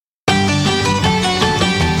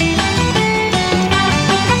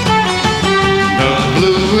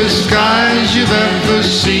bluest skies you've ever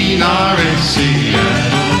seen are in Seattle,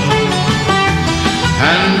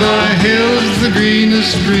 and the hills the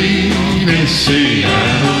greenest green in Seattle.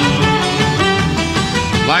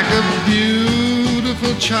 Like a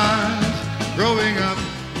beautiful child growing up.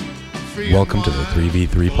 Welcome to the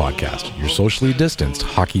 3v3 podcast, your socially distanced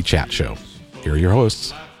hockey chat show. Here are your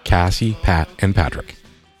hosts, Cassie, Pat, and Patrick.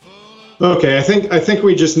 Okay, I think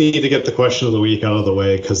we just need to get the question of the week out of the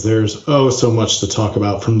way because there's so much to talk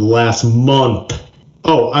about from the last month.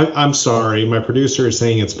 Oh, I'm sorry. My producer is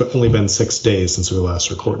saying it's only been 6 days since we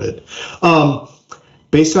last recorded.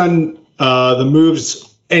 Based on the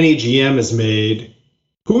moves any GM has made,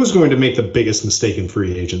 who is going to make the biggest mistake in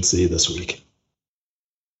free agency this week?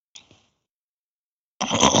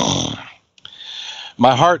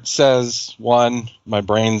 My heart says one, my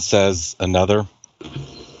brain says another.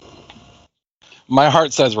 My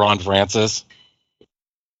heart says Ron Francis.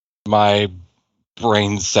 My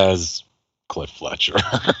brain says Cliff Fletcher.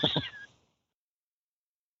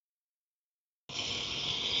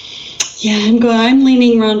 Yeah, I'm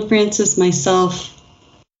leaning Ron Francis myself.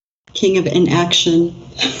 King of inaction.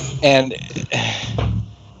 And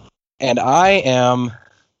I'm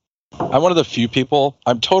one of the few people.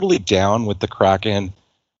 I'm totally down with the Kraken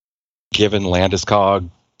giving Landeskog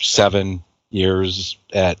 7 years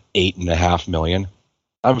at $8.5 million.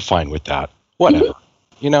 I'm fine with that. Whatever,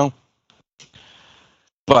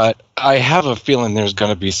 But I have a feeling there's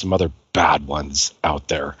going to be some other bad ones out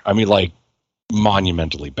there. I mean, like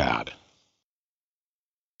monumentally bad.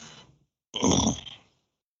 I'm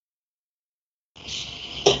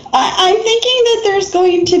thinking that there's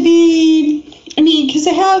going to be. Because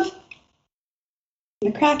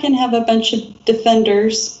the Kraken have a bunch of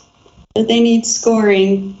defenders, but they need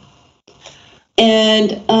scoring.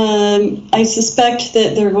 And I suspect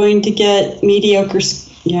that they're going to get mediocre,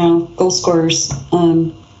 goal scorers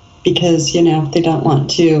because, they don't want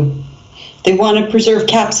to. They want to preserve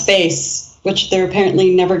cap space, which they're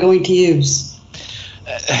apparently never going to use.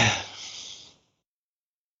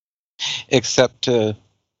 Except to...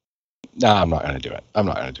 No, I'm not going to do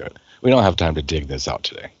it. We don't have time to dig this out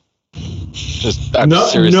today.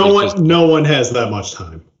 No one has that much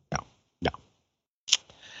time.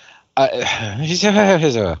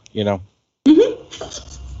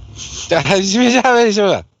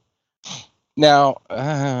 Now,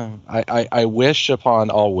 I wish upon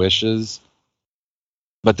all wishes,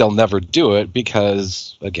 but they'll never do it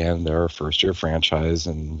because, again, they're a first-year franchise,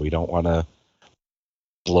 and we don't want to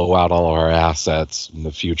blow out all our assets in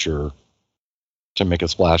the future to make a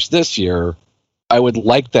splash this year. I would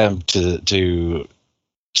like them to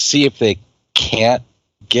see if they can't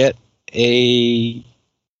get a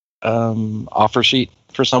offer sheet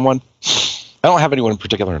for someone. I don't have anyone in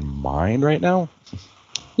particular in mind right now.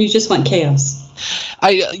 You just want chaos.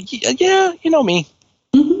 Yeah, you know me.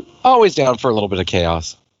 Mm-hmm. Always down for a little bit of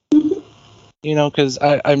chaos. Mm-hmm. Because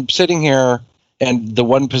I'm sitting here, and the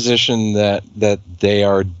one position that they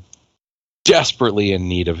are desperately in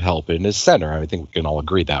need of help in is center. I think we can all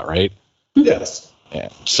agree that, right? Yes. Yeah.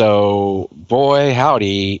 So, boy,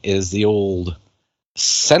 howdy, is the old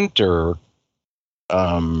center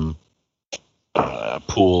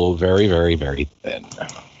pool very, very, very thin.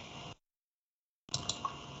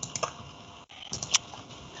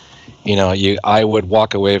 I would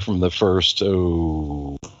walk away from the first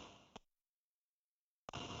 20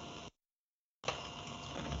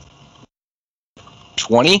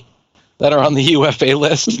 that are on the UFA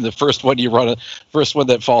list. The first one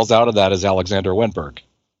that falls out of that is Alexander Wenberg.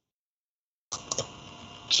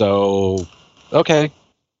 So, okay,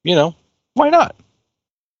 why not?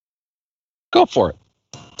 Go for it.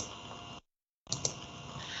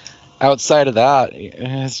 Outside of that,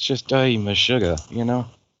 it's just Meshuggah,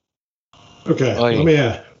 Okay, Oy.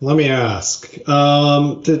 let me ask.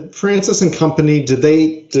 Did Francis and company did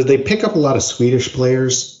they pick up a lot of Swedish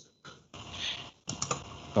players?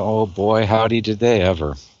 Oh boy, howdy did they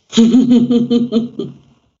ever.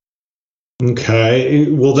 Okay,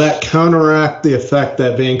 will that counteract the effect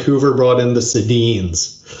that Vancouver brought in the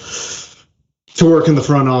Sedins to work in the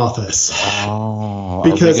front office? Oh,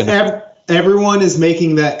 because everyone is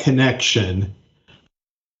making that connection.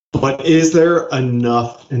 But is there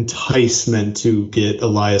enough enticement to get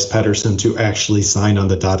Elias Pettersson to actually sign on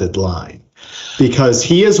the dotted line? Because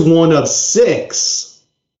he is one of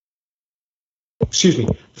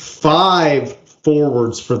 5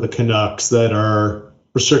 forwards for the Canucks that are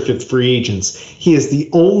restricted free agents. He is the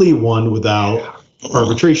only one without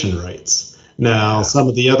arbitration rights. Now, some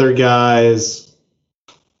of the other guys,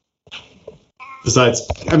 besides,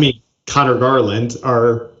 Connor Garland,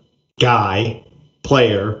 our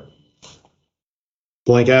player,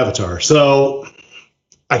 blank avatar. So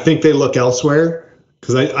I think they look elsewhere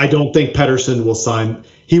because I don't think Pettersson will sign.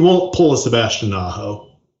 He won't pull a Sebastian Aho.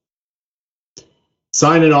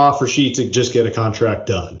 Sign an offer sheet to just get a contract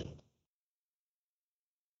done.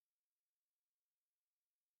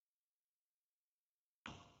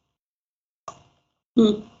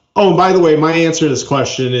 Oh, and by the way, my answer to this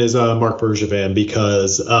question is Mark Bergevin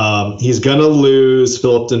because he's going to lose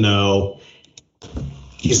Philip Deneau.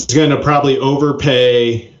 He's going to probably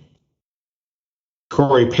overpay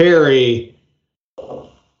Corey Perry,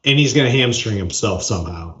 and he's going to hamstring himself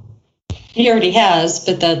somehow. He already has,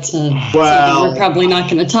 but that's something Well- we're probably not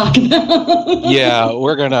going to talk about. Yeah,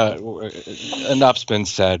 enough's been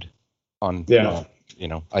said on, Yeah.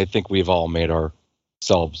 I think we've all made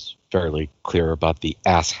ourselves fairly clear about the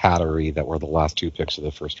ass hattery that were the last 2 picks of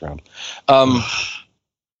the first round.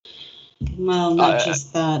 Well, not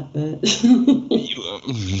just that, but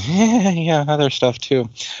Yeah, other stuff too.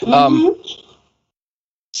 Mhm.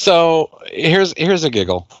 So here's a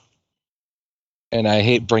giggle, and I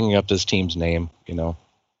hate bringing up this team's name.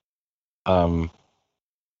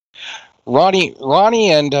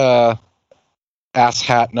 Ronnie and ass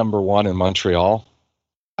hat number 1 in Montreal.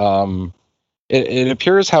 It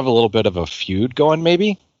appears to have a little bit of a feud going,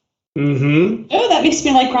 maybe. Mm-hmm. Oh, that makes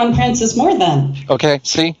me like Ron Francis more then. Okay,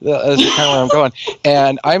 see, that's kind of where I'm going.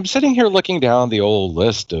 And I'm sitting here looking down the old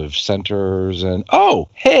list of centers, and oh,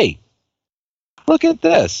 hey, look at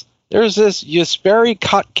this. There's this Jesperi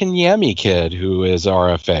Kotkaniemi kid who is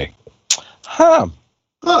RFA. Huh.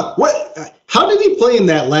 What? How did he play in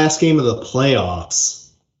that last game of the playoffs?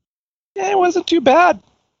 Yeah, it wasn't too bad.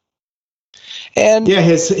 And Yeah,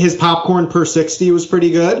 his popcorn per 60 was pretty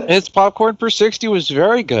good. his popcorn per 60 was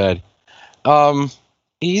very good.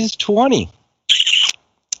 He's 20.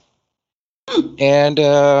 And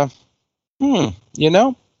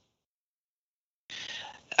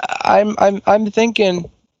I'm thinking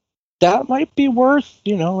that might be worth,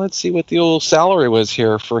 let's see what the old salary was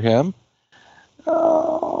here for him.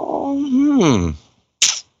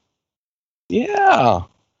 Yeah.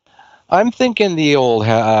 I'm thinking the old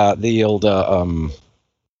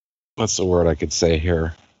what's the word I could say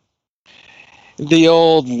here? The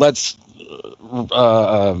old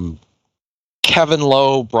Kevin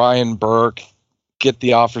Lowe, Brian Burke, get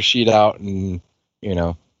the offer sheet out and,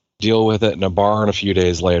 deal with it in a barn a few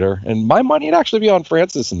days later. And my money would actually be on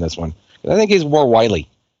Francis in this one. I think he's more wily.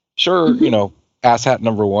 Sure, asshat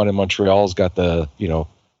number 1 in Montreal's got the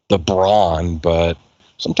brawn, but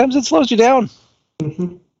sometimes it slows you down.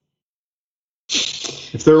 Mm-hmm.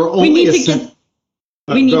 If there were We only need a to cen- get.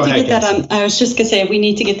 We need go to ahead, get that Cassie. on. I was just gonna say we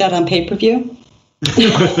need to get that on pay-per-view.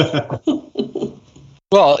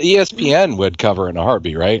 Well, ESPN would cover it in a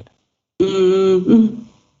heartbeat, right? Mm-hmm.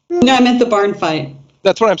 No, I meant the barn fight.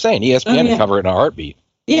 That's what I'm saying. ESPN Oh, yeah. would cover it in a heartbeat.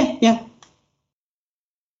 Yeah.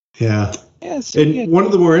 Yeah. Yes. And one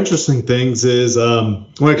of the more interesting things is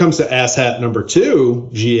when it comes to asshat number 2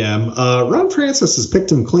 GM, Ron Francis has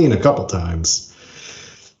picked him clean a couple times.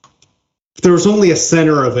 If there was only a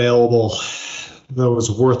center available that was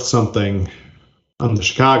worth something on the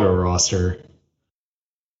Chicago roster.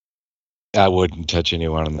 I wouldn't touch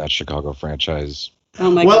anyone in that Chicago franchise. Oh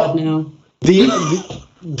my Well- God, no.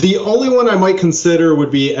 The only one I might consider would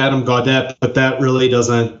be Adam Gaudette, but that really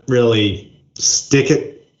doesn't really stick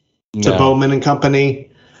it to No. Bowman and company.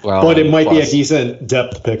 Well, But it might be a plus, decent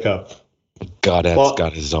depth pickup. Gaudette's Well-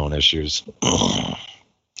 got his own issues.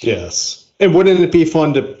 Yes. And wouldn't it be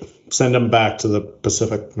fun to send him back to the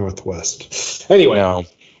Pacific Northwest? Anyway.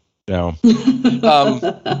 No.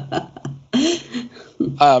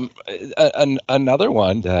 Another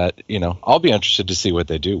one that, I'll be interested to see what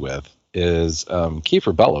they do with is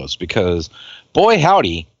Kiefer Bellows, because boy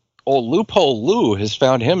howdy, old Loophole Lou has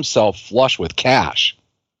found himself flush with cash.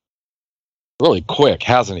 Really quick,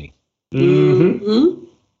 hasn't he? Mm-hmm. Mhm.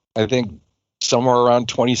 I think somewhere around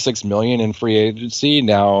 26 million in free agency.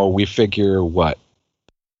 Now we figure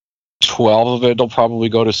 12 of it will probably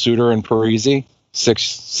go to Suter and Parisi,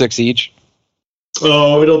 six each.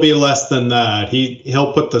 Oh, it'll be less than that.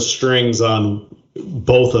 He'll put the strings on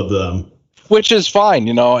both of them. Which is fine,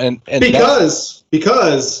 and Because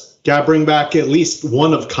gotta bring back at least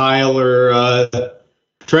one of Kyle or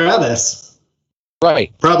Travis.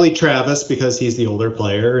 right. Probably Travis because he's the older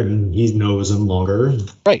player and he knows him longer.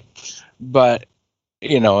 Right. But,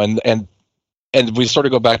 and we sort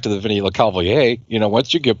of go back to the Vinny LeCavalier,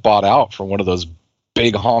 once you get bought out for one of those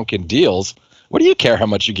big honking deals, what do you care how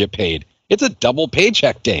much you get paid? It's a double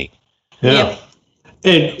paycheck day. Yeah. Yep.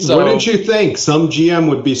 And So- wouldn't you think some GM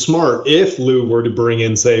would be smart if Lou were to bring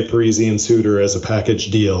in, say, Parisi and Suter as a package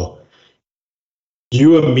deal?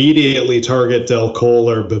 you immediately target Del Cole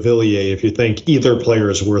or Beauvillier if you think either player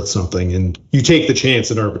is worth something, and you take the chance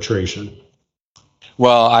at arbitration.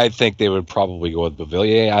 Well, I think they would probably go with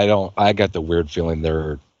Beauvillier. I got the weird feeling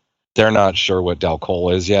they're not sure what Del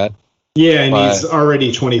Cole is yet. Yeah, and he's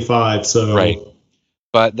already 25, so right.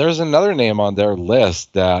 But there's another name on their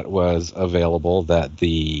list that was available that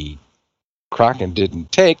the Kraken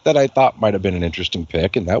didn't take that I thought might have been an interesting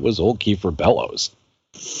pick, and that was old Kiefer Bellows.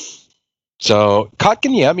 So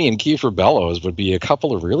Kotkaniemi and Kiefer Bellows would be a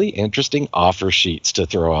couple of really interesting offer sheets to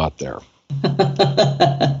throw out there.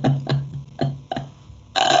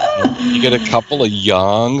 You get a couple of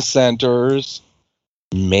young centers,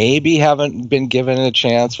 maybe haven't been given a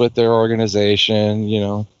chance with their organization,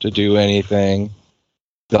 to do anything.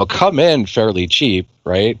 They'll come in fairly cheap,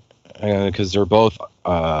 right? Because they're both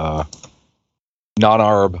non-ARB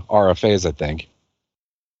RFAs, I think.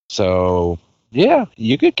 So, yeah,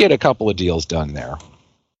 you could get a couple of deals done there.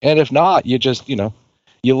 And if not, you just, you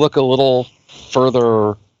look a little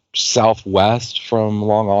further southwest from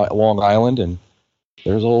Long Island, and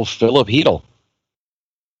there's old Philip Hedl.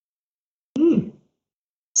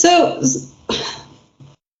 So,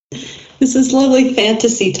 this is lovely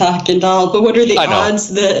fantasy talk and all, but what are the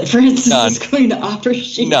odds that Francis is going to offer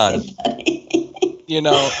Sheets? None.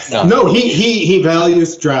 No, he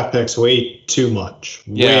values draft picks way too much.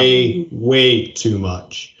 Yeah. Way too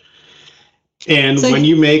much. And so when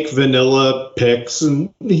you make vanilla picks,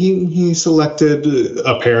 and he selected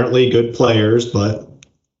apparently good players, but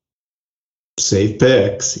safe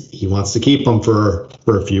picks, he wants to keep them for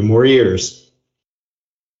a few more years.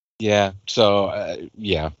 Yeah. So, I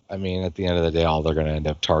mean, at the end of the day, all they're going to end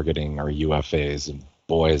up targeting are UFAs, and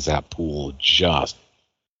boy, is that pool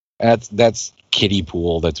that's kiddie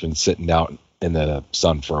pool that's been sitting out in the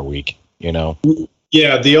sun for a week, Yeah.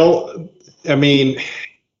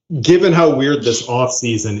 Given how weird this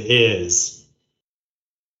offseason is,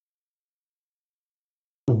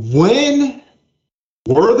 when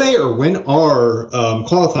were they or when are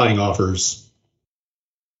qualifying offers?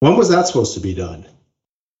 When was that supposed to be done?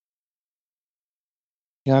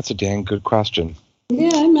 Yeah, that's a dang good question.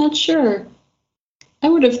 Yeah, I'm not sure. I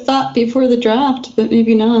would have thought before the draft, but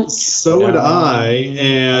maybe not. So would I,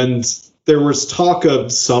 and there was talk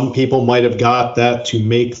of some people might have got that to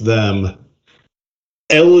make them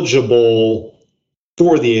eligible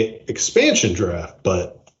for the expansion draft,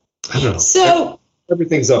 but I don't know. So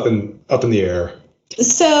everything's up in the air.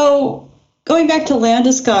 So going back to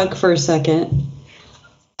Landeskog for a second,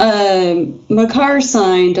 Makar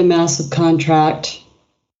signed a massive contract.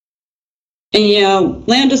 And,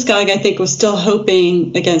 Landeskog, I think, was still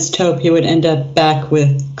hoping against hope he would end up back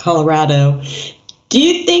with Colorado. Do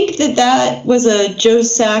you think that was a Joe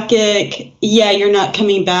Sakic, yeah, you're not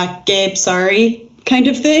coming back, Gabe, sorry, kind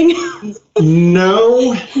of thing?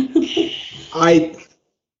 No.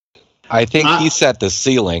 I think he set the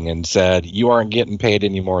ceiling and said, you aren't getting paid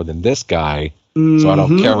any more than this guy, so I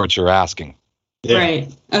don't care what you're asking. Yeah.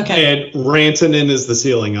 Right. Okay. And Rantanen is the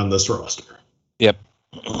ceiling on this roster. Yep.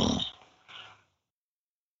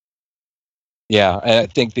 Yeah, and I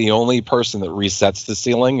think the only person that resets the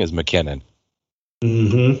ceiling is McKinnon.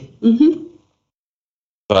 Mm-hmm. Mm-hmm.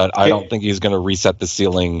 But I don't think he's going to reset the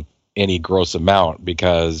ceiling any gross amount,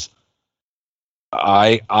 because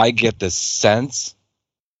I get the sense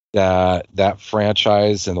that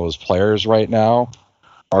franchise and those players right now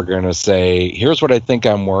are going to say, here's what I think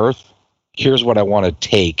I'm worth, here's what I want to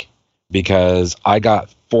take, because I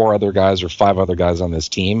got 4 other guys or 5 other guys on this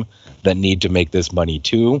team that need to make this money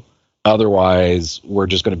too. Otherwise, we're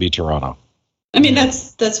just going to be Toronto. I mean,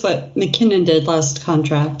 that's what McKinnon did last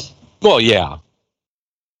contract. Well, yeah.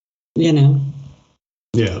 Yeah,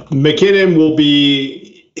 McKinnon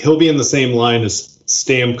he'll be in the same line as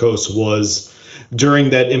Stamkos was during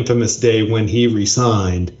that infamous day when he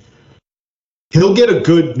resigned. He'll get a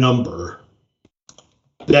good number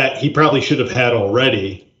that he probably should have had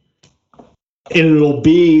already. And it'll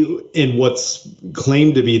be in what's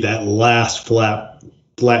claimed to be that last flat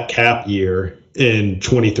cap year in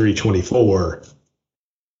 23-24.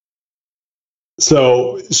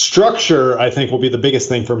 So structure, I think, will be the biggest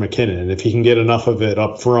thing for McKinnon. If he can get enough of it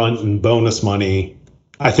up front and bonus money,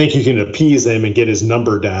 I think you can appease him and get his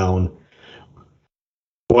number down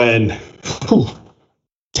when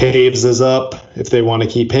Taves is up. If they want to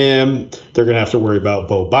keep him, they're going to have to worry about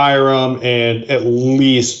Bo Byram and at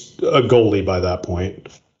least a goalie by that point.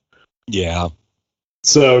 Yeah.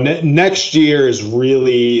 So next year is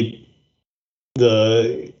really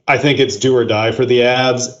I think it's do or die for the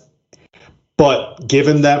Avs. But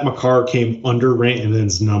given that Makar came under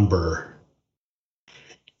Rantanen's number,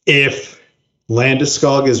 if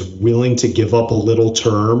Landeskog is willing to give up a little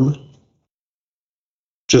term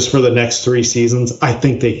just for the next 3 seasons, I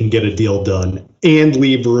think they can get a deal done and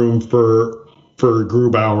leave room for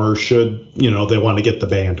Grubauer should, they want to get the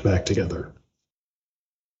band back together.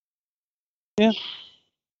 Yeah.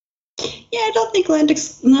 Yeah, I don't think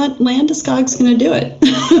Landeskog's going to do it.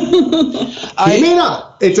 He may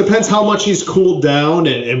not. It depends how much he's cooled down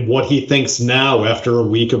and what he thinks now after a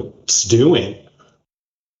week of stewing.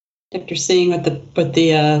 After seeing what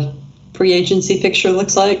the free agency picture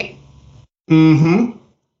looks like. Mm-hmm.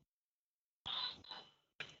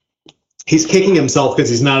 He's kicking himself because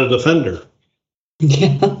he's not a defender.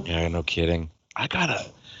 Yeah, no kidding.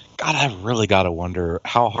 I really gotta wonder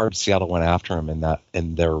how hard Seattle went after him in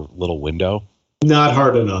their little window. Not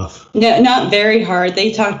hard enough. No, not very hard.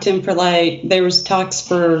 They talked to him for there was talks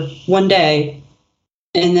for 1 day,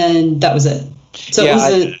 and then that was it. So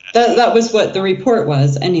yeah, that was what the report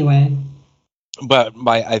was anyway. But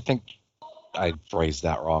I think I phrased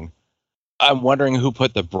that wrong. I'm wondering who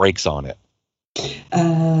put the brakes on it.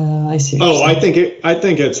 I see. Oh, I think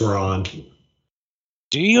it's Ron.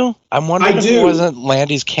 Do you? I'm wondering if it wasn't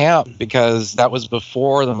Landy's camp because that was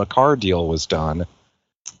before the Makar deal was done.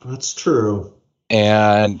 That's true.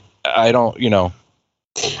 And I don't, I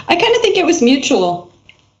kind of think it was mutual.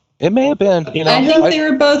 It may have been, I think they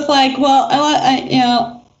were both like, well,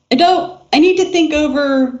 I need to think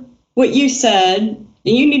over what you said, and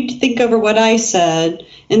you need to think over what I said,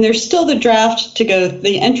 and there's still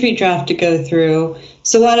the entry draft to go through.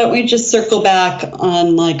 So why don't we just circle back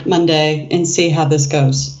on Monday and see how this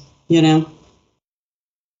goes, In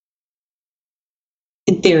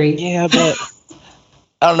theory. Yeah, but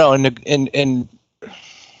I don't know. And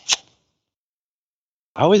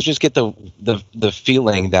I always just get the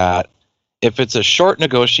feeling that if it's a short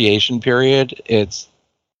negotiation period, it's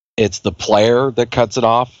the player that cuts it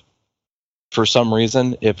off for some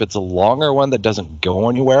reason. If it's a longer one that doesn't go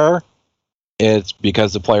anywhere, it's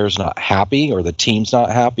because the player's not happy or the team's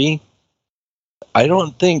not happy. I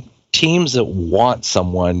don't think teams that want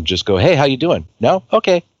someone just go, hey, how you doing? No?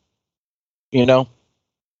 Okay.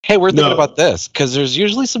 Hey, we're thinking about this. Because there's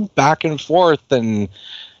usually some back and forth. And,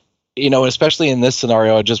 especially in this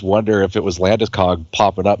scenario, I just wonder if it was Landeskog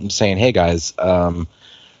popping up and saying, hey, guys,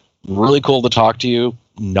 really cool to talk to you.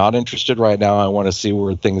 Not interested right now. I want to see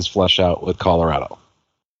where things flesh out with Colorado.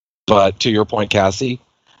 But to your point, Cassie,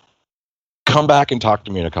 come back and talk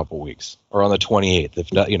to me in a couple weeks or on the 28th.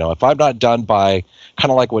 If I'm not done by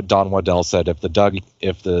kind of like what Don Waddell said, if the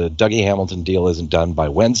Dougie Hamilton deal isn't done by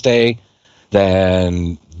Wednesday,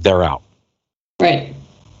 then they're out. Right.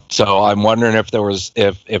 So I'm wondering if there was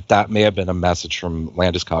if that may have been a message from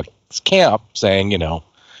Landeskog's camp saying,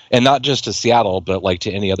 and not just to Seattle, but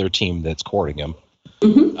to any other team that's courting him.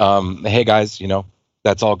 Mm-hmm. Hey guys,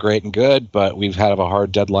 that's all great and good, but we've had a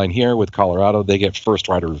hard deadline here with Colorado. They get first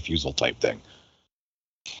right of refusal type thing.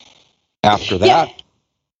 After that. Yeah.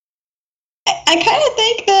 I kind of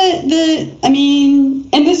think that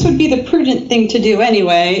and this would be the prudent thing to do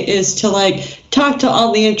anyway, is to talk to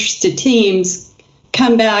all the interested teams,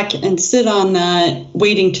 come back and sit on that,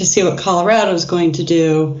 waiting to see what Colorado's going to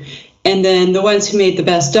do. And then the ones who made the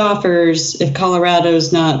best offers, if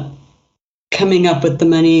Colorado's not coming up with the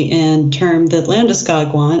money and term that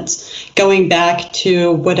Landeskog wants, going back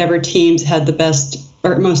to whatever teams had the best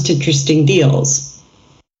or most interesting deals.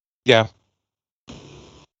 Yeah.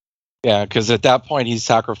 Yeah, because at that point he's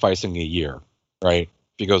sacrificing a year, right?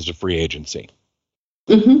 If he goes to free agency.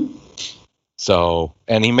 Mm-hmm. So,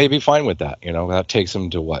 and he may be fine with that. That takes him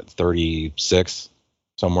to 36,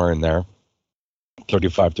 somewhere in there.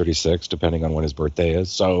 35, 36, depending on when his birthday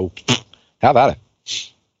is. So, how about it?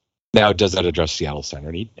 Now, does that address Seattle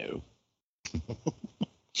center need? No.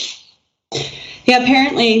 Yeah,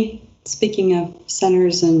 apparently, speaking of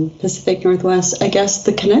centers in Pacific Northwest, I guess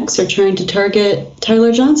the Canucks are trying to target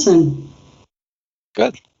Tyler Johnson.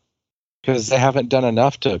 Good. Because they haven't done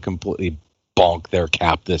enough to completely bonk their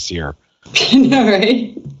cap this year. No,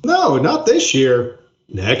 right? No, not this year.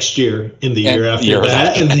 Next year, in the year after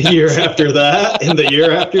that, in the year after that, in the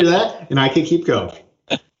year after that, and I could keep going.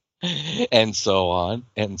 And so on,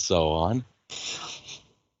 and so on.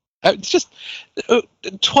 It's just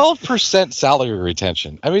 12% salary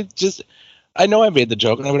retention. I know I made the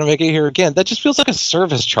joke, and I'm going to make it here again. That just feels like a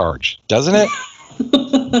service charge, doesn't it?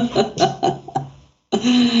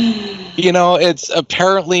 It's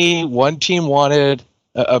apparently one team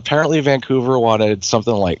apparently Vancouver wanted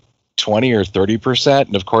something like 20 or 30%,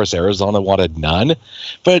 and of course Arizona wanted none.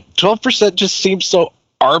 But 12% just seems so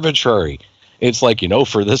arbitrary. It's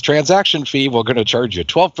for this transaction fee, we're going to charge you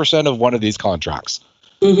 12% of one of these contracts.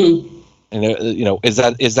 Mm-hmm. And is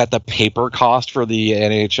that the paper cost for the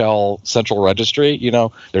NHL Central Registry?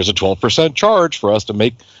 There's a 12% charge for us to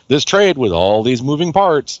make this trade with all these moving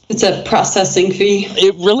parts. It's a processing fee.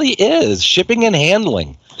 It really is. Shipping and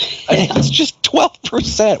handling. It's just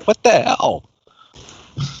 12%. What the hell?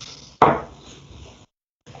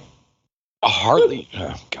 Hardly.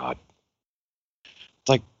 Oh, God. It's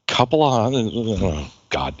like a couple of. Oh,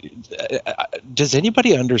 God. Does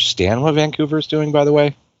anybody understand what Vancouver's doing, by the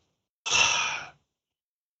way?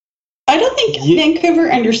 I don't think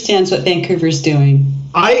Vancouver understands what Vancouver's doing.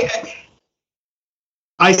 I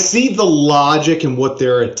see the logic in what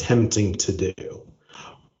they're attempting to do,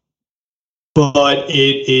 but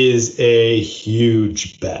it is a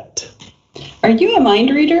huge bet. Are you a mind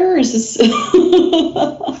reader, or is this?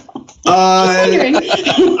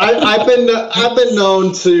 I've been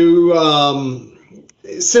known to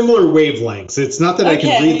similar wavelengths. It's not that I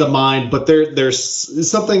can read the mind, but there's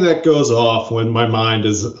something that goes off when my mind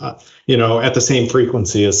is at the same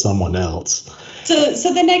frequency as someone else.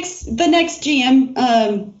 So the next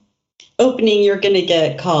GM opening, you're going to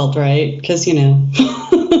get called, right? Because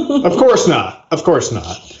Of course not.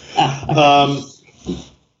 Okay.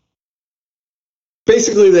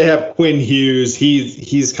 Basically, they have Quinn Hughes.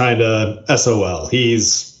 He's kind of SOL.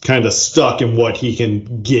 He's kind of stuck in what he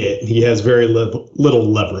can get. He has very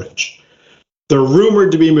little leverage. They're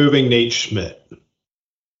rumored to be moving Nate Schmidt.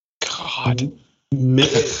 God.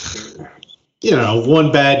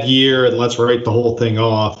 One bad year and let's write the whole thing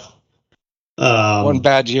off. One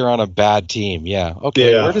bad year on a bad team. Yeah.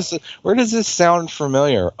 Okay. Yeah. Where does this sound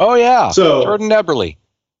familiar? Oh yeah. So Jordan Eberle.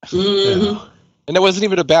 Mm-hmm. And it wasn't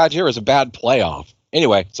even a bad year. It was a bad playoff.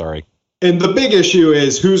 Anyway, sorry. And the big issue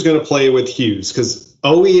is who's going to play with Hughes, because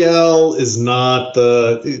OEL is not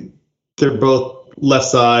they're both left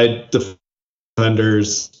side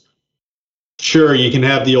defenders. Sure, you can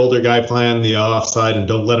have the older guy playing the offside and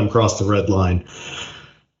don't let him cross the red line.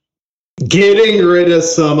 Getting rid of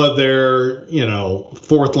some of their,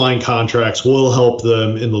 fourth line contracts will help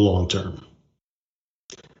them in the long term.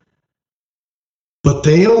 But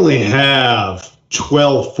they only have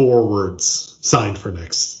 12 forwards signed for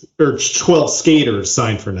 12 skaters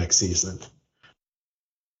signed for next season.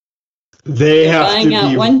 They have buying to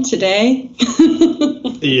out be one today.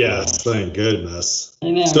 Yes, thank goodness.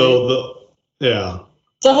 I know. So So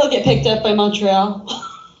he'll get picked up by Montreal.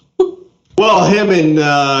 Well, him and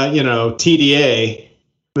TDA,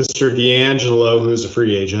 Mr. D'Angelo, who's a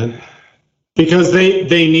free agent, because they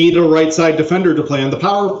need a right side defender to play on the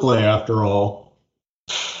power play. After all,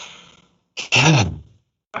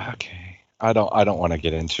 Okay. I don't want to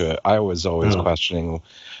get into it. I was always questioning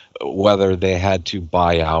whether they had to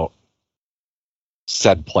buy out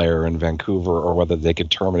said player in Vancouver or whether they could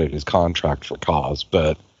terminate his contract for cause,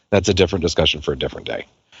 but that's a different discussion for a different day.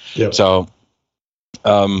 Yep. So,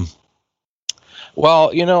 poor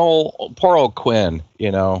old Quinn,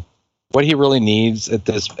 what he really needs at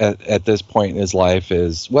this point in his life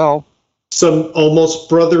is, some almost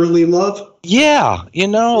brotherly love. Yeah,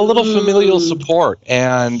 a little familial support,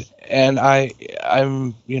 and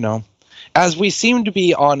I'm as we seem to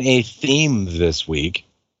be on a theme this week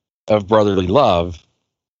of brotherly love,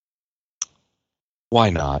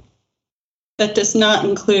 why not? That does not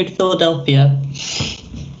include Philadelphia.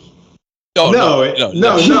 No,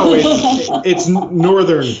 it's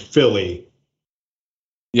Northern Philly.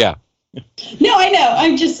 Yeah. No, I know.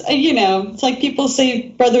 I'm just, it's like people say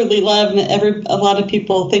brotherly love, and a lot of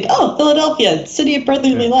people think, oh, Philadelphia, city of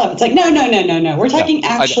brotherly love. It's like, no. We're talking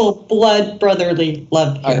actual blood brotherly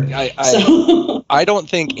love here. I don't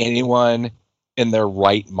think anyone in their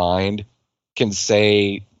right mind can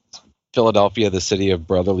say Philadelphia, the city of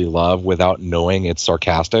brotherly love, without knowing it's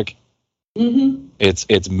sarcastic. Mm-hmm.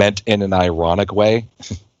 It's meant in an ironic way.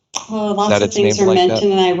 Well, lots of things are meant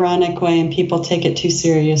in an ironic way, and people take it too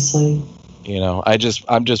seriously. I'm just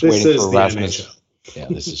waiting for Rasmus. Yeah,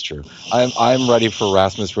 this is true. I'm ready for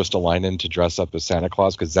Rasmus Ristolainen to dress up as Santa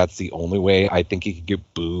Claus, because that's the only way I think he could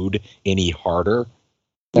get booed any harder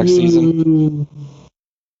next season.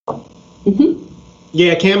 Mm-hmm.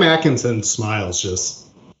 Yeah, Cam Atkinson smiles.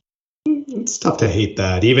 It's tough to hate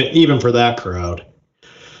that, even for that crowd.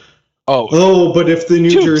 Oh, but if the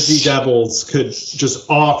New Jersey Devils could just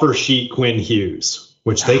offer sheet Quinn Hughes,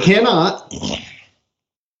 which they cannot.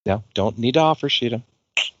 No, don't need to offer sheet him.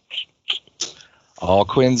 All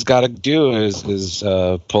Quinn's got to do is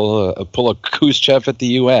pull a Khrushchev at the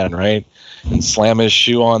UN, right, and slam his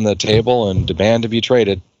shoe on the table and demand to be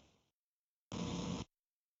traded.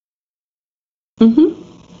 Mm-hmm.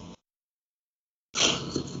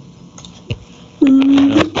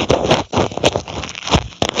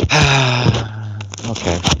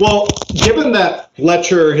 Okay. Well, given that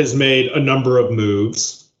Fletcher has made a number of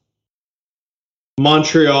moves,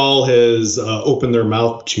 Montreal has opened their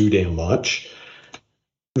mouth too damn much.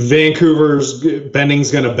 Vancouver's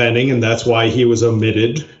Benning's going to Benning, and that's why he was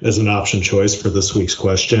omitted as an option choice for this week's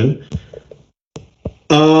question.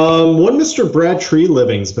 One Mr. Brad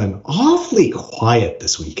Treliving's been awfully quiet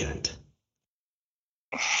this weekend.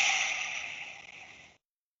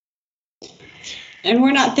 And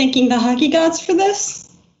we're not thanking the hockey gods for this?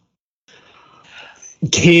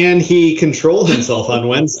 Can he control himself on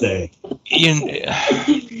Wednesday?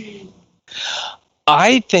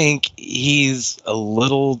 I think he's a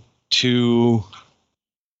little too.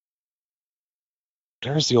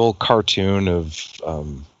 There's the old cartoon of.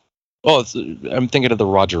 I'm thinking of the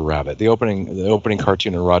Roger Rabbit, the opening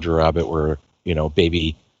cartoon of Roger Rabbit, where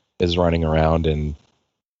baby is running around and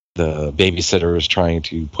the babysitter is trying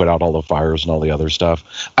to put out all the fires and all the other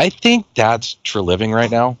stuff. I think that's Treliving right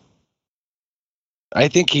now. I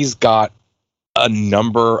think he's got a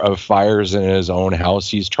number of fires in his own house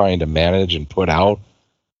he's trying to manage and put out.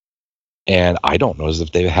 And I don't know as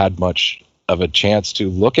if they've had much of a chance to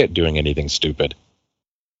look at doing anything stupid.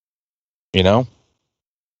 It's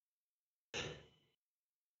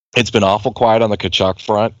been awful quiet on the Tkachuk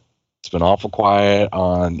front. It's been awful quiet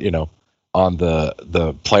on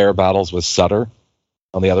the player battles with Sutter,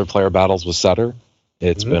 on the other player battles with Sutter.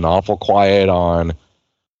 It's been awful quiet on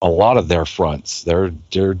a lot of their fronts.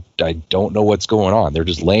 I don't know what's going on. They're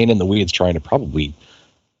just laying in the weeds trying to probably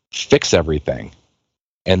fix everything.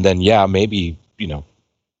 And then, maybe,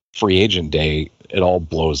 free agent day, it all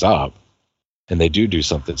blows up and they do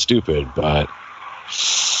something stupid, but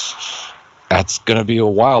that's going to be a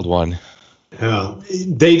wild one. Yeah,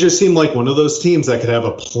 they just seem like one of those teams that could have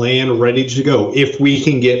a plan ready to go. If we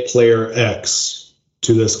can get player X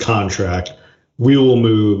to this contract, we will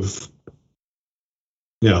move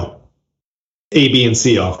A, B, and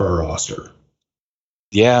C off our roster.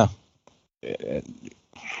 Yeah.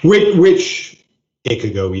 Which it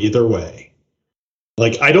could go either way.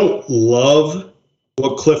 Like, I don't love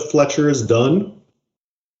what Cliff Fletcher has done.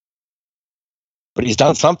 But he's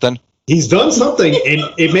done something. He's done something, and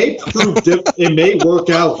it may prove it may work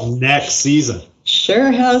out next season.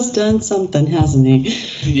 Sure has done something, hasn't he?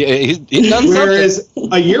 Yeah, he's done Whereas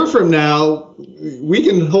something. a year from now, we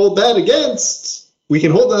can hold that against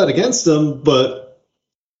him, but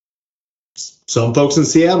some folks in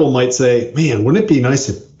Seattle might say, man, wouldn't it be nice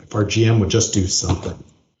if our GM would just do something?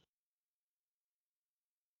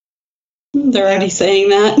 They're already saying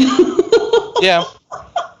that. Yeah.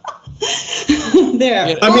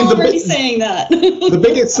 They're I mean, already saying that. The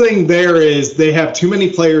biggest thing there is they have too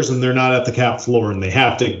many players and they're not at the cap floor and they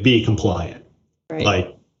have to be compliant.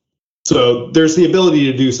 Right. So there's the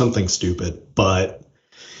ability to do something stupid, but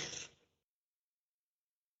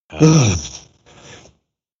Well,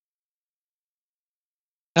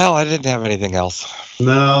 I didn't have anything else.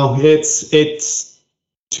 no, it's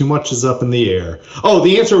too much is up in the air. Oh,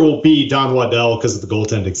 the answer will be Don Waddell because of the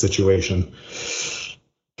goaltending situation.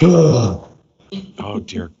 Oh,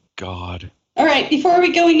 dear God. All right, before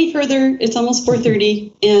we go any further, it's almost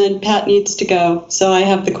 4:30 and Pat needs to go. So I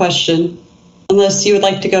have the question. Unless you would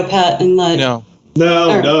like to go, Pat, and let... No.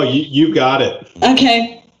 No, you got it.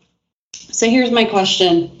 Okay. So here's my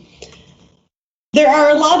question. There are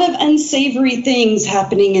a lot of unsavory things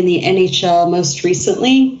happening in the NHL most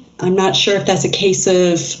recently. I'm not sure if that's a case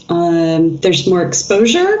of there's more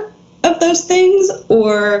exposure of those things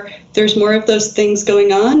or there's more of those things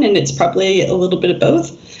going on, and it's probably a little bit of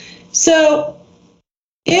both. So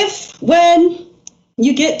when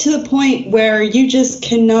you get to the point where you just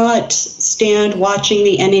cannot stand watching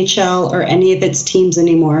the NHL or any of its teams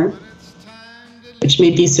anymore, which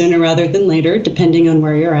may be sooner rather than later, depending on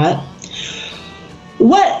where you're at,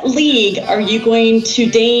 what league are you going to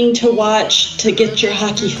deign to watch to get your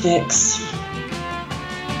hockey fix?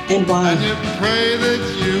 And why? And you pray that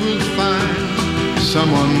you will find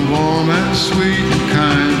someone warm and sweet and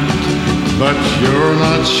kind, but you're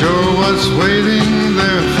not sure what's waiting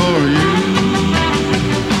there for you.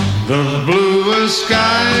 The bluest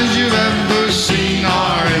skies you've ever seen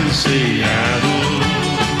are in Seattle,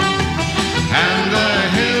 and the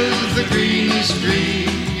hills the greenest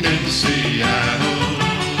green in Seattle.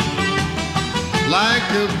 Like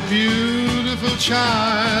a beautiful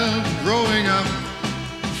child growing up,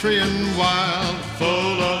 free and wild,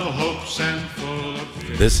 full of hopes and full of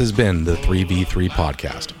fear. This has been the 3v3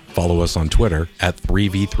 Podcast. Follow us on Twitter at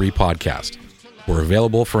 3v3 Podcast. We're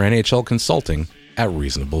available for NHL consulting at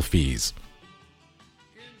reasonable fees.